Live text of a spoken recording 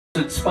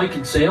Spike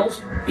in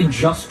sales in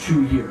just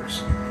 2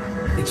 years.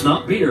 It's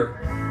not beer,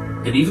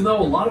 and even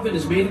though a lot of it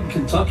is made in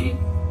Kentucky,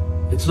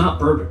 it's not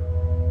bourbon.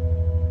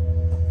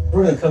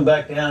 We're going to come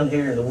back down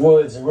here in the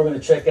woods and we're going to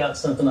check out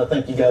something I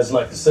think you guys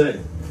like to see.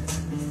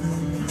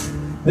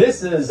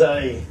 This is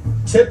a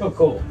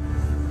typical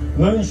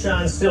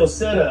moonshine still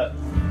setup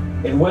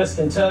in West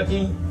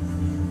Kentucky.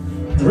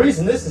 The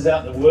reason this is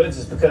out in the woods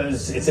is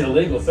because it's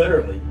illegal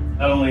federally.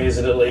 Not only is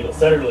it illegal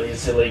federally,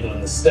 it's illegal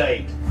in the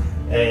state.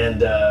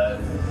 And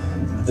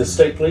the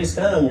state police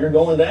come, you're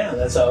going down.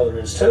 That's all there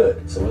is to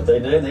it. So what they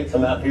do, they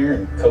come out here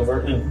and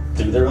covertly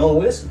do their own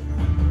whiskey.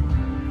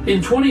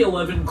 In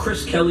 2011,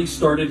 Chris Kelly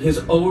started his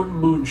own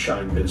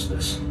moonshine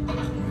business.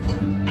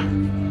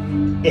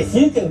 If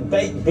you can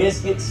bake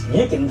biscuits,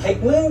 you can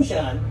make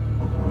moonshine.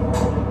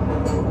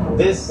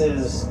 This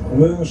is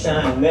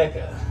moonshine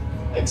mecca,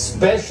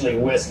 especially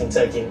West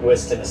Kentucky and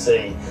West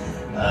Tennessee.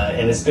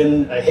 And it's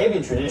been a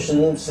heavy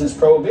tradition since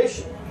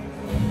Prohibition.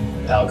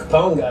 Kal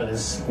Penn got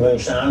his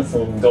moonshine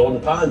from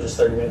Golden Pond just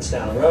 30 minutes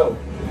down the road.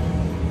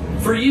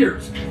 For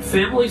years,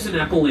 families in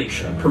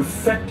Appalachia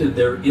perfected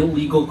their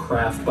illegal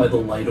craft by the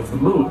light of the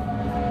moon.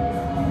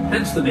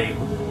 Hence the name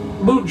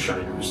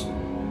Moonshiners.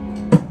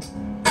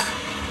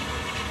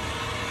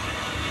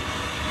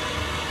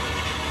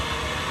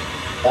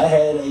 I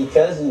had a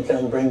cousin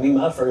come bring me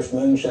my first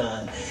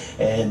moonshine,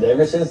 and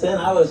ever since then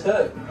I was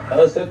hooked. I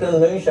was hooked on the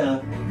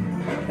moonshine.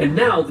 And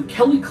now the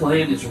Kelly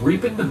clan is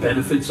reaping the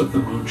benefits of the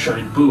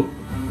moonshine boom,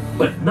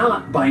 but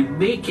not by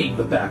making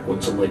the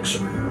backwoods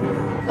elixir.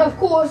 Of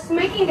course,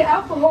 making the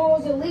alcohol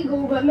is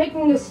illegal, but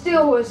making the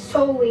still is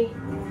totally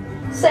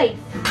safe.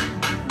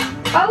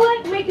 I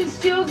like making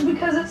stills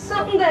because it's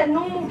something that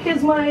normal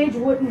kids my age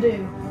wouldn't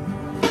do.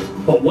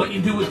 But what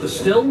you do with the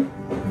still,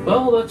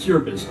 well, that's your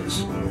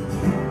business.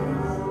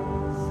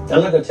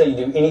 I'm not going to tell you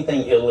to do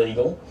anything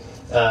illegal,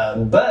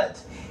 but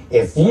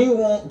if you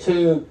want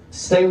to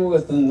stay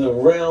within the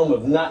realm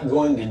of not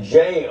going to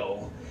jail,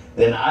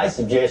 then I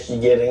suggest you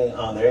getting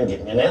on there and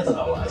getting an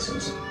ethanol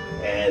license.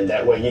 And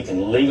that way you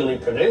can legally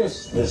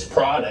produce this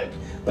product,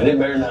 but it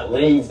better not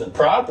leave the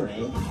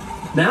property.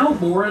 Now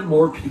more and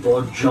more people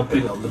are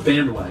jumping on the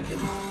bandwagon.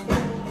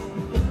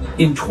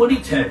 In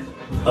 2010,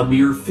 a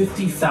mere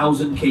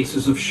 50,000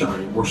 cases of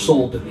shine were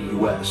sold in the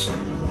US.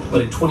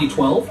 But in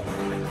 2012,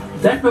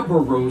 that number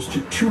rose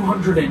to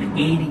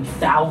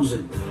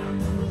 280,000.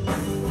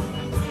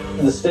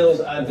 The stills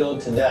I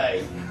build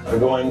today are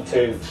going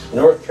to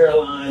North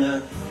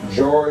Carolina,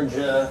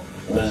 Georgia,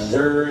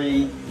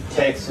 Missouri,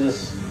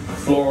 Texas,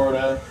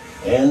 Florida,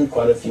 and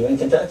quite a few in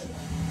Kentucky.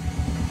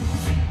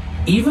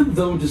 Even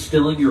though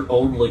distilling your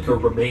own liquor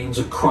remains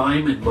a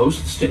crime in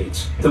most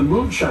states, the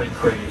moonshine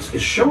craze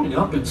is showing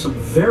up in some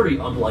very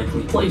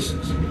unlikely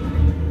places.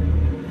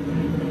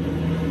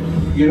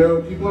 You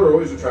know, people are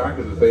always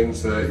attracted to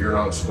things that you're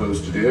not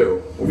supposed to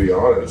do, to be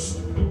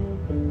honest.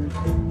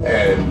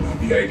 And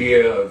the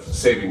idea of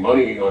saving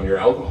money on your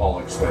alcohol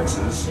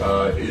expenses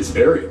is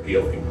very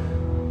appealing.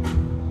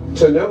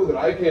 To know that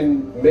I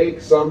can make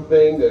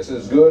something that's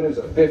as good as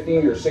a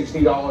 $50 or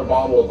 $60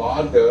 bottle of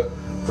vodka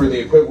for the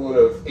equivalent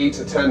of $8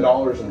 to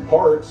 $10 in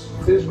parts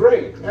is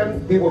great.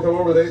 And people come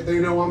over, they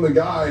know I'm the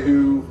guy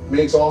who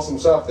makes awesome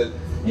stuff that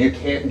you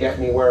can't get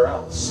anywhere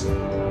else.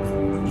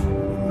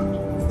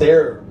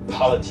 There are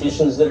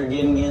politicians that are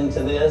getting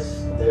into this.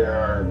 There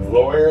are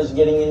lawyers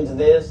getting into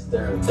this.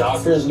 There are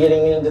doctors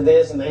getting into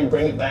this, and they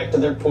bring it back to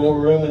their pool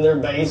room in their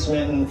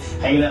basement and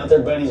hanging out with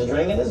their buddies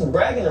drinking. This is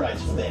bragging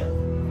rights for them.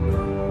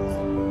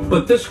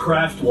 But this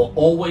craft will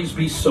always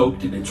be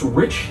soaked in its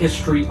rich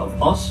history of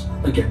us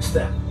against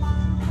them.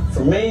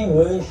 For me,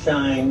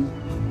 moonshine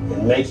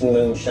and making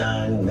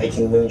moonshine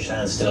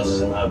stills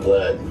is in my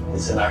blood.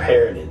 It's in our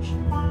heritage.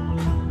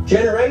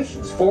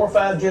 Generations, 4 or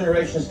 5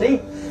 generations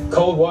deep.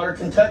 Coldwater,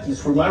 Kentucky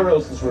is where my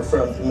relatives were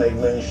from who made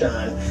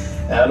moonshine.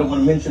 Now, I don't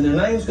want to mention their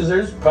names because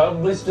there's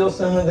probably still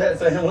some of that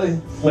family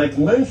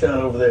making moonshine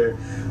over there.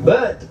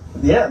 But,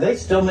 yeah, they're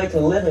still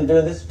making a living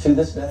doing this to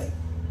this day.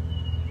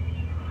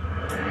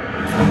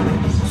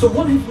 So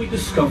what have we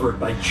discovered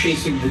by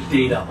chasing the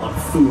data on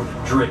food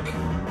and drink?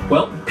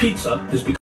 Well, pizza has become